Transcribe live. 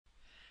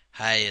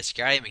Hi, it's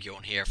Gary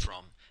McGowan here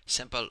from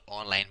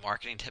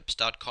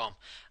SimpleOnlineMarketingTips.com,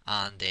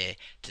 and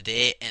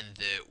today in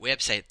the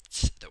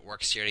Websites That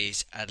Work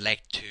series I'd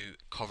like to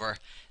cover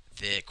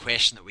the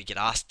question that we get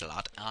asked a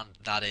lot, and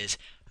that is,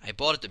 I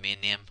bought a domain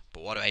name,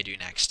 but what do I do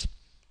next?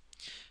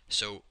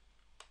 So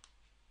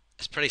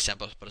it's pretty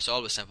simple, but it's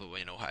always simple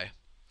when you know how.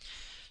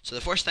 So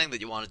the first thing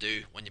that you want to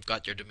do when you've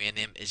got your domain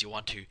name is you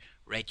want to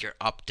write your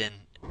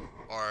opt-in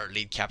or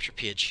lead capture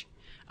page.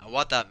 And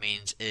what that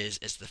means is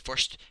it's the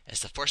first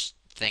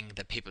thing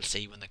that people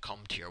see when they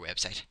come to your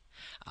website.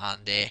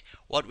 And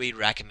what we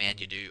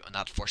recommend you do on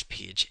that first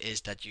page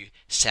is that you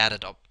set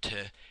it up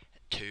to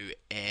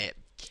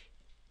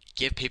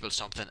give people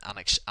something, and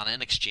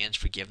in exchange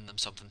for giving them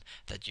something,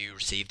 that you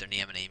receive their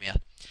name and email.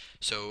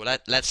 So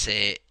let's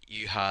say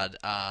you had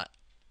a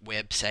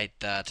website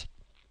that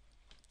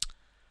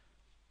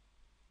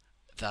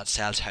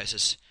sells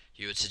houses.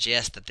 You would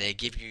suggest that they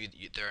give you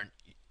their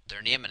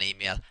name and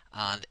email,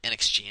 and in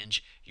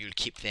exchange, you'll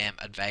keep them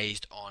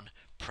advised on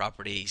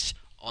properties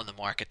on the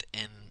market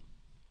in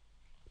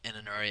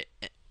an area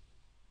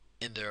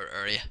in their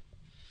area.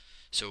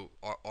 So,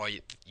 or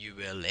you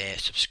will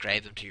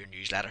subscribe them to your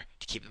newsletter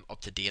to keep them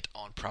up to date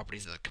on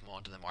properties that come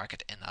onto the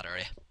market in that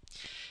area.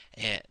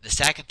 The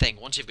second thing,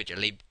 once you've got your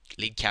lead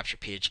capture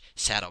page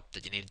set up,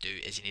 that you need to do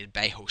is you need to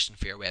buy hosting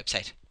for your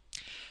website.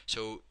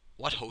 So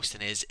what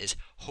hosting is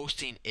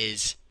hosting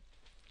is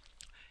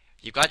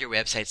you've got your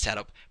website set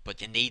up, but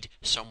you need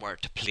somewhere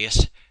to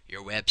place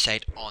your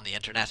website on the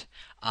internet,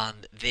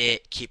 and they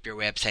keep your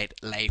website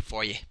live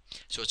for you.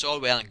 So it's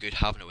all well and good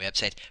having a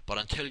website, but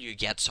until you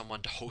get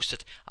someone to host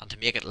it and to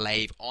make it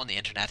live on the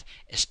internet,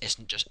 it's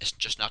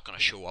just not going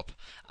to show up.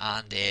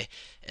 And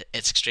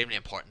it's extremely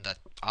important that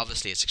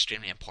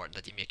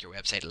you make your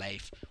website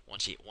live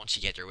once you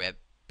get your web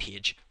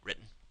page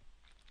written.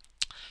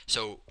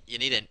 So you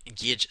need to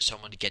engage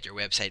someone to get your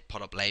website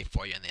put up live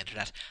for you on the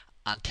internet,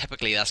 and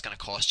typically that's going to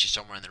cost you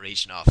somewhere in the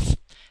region of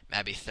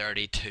maybe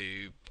 $30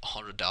 to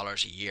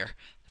 $100 a year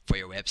for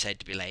your website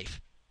to be live.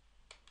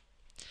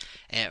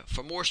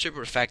 For more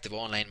super effective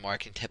online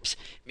marketing tips,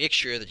 make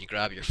sure that you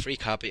grab your free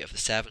copy of the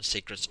 7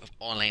 Secrets of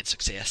Online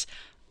Success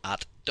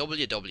at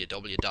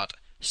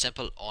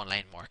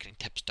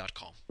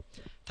www.simpleonlinemarketingtips.com.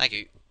 Thank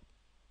you.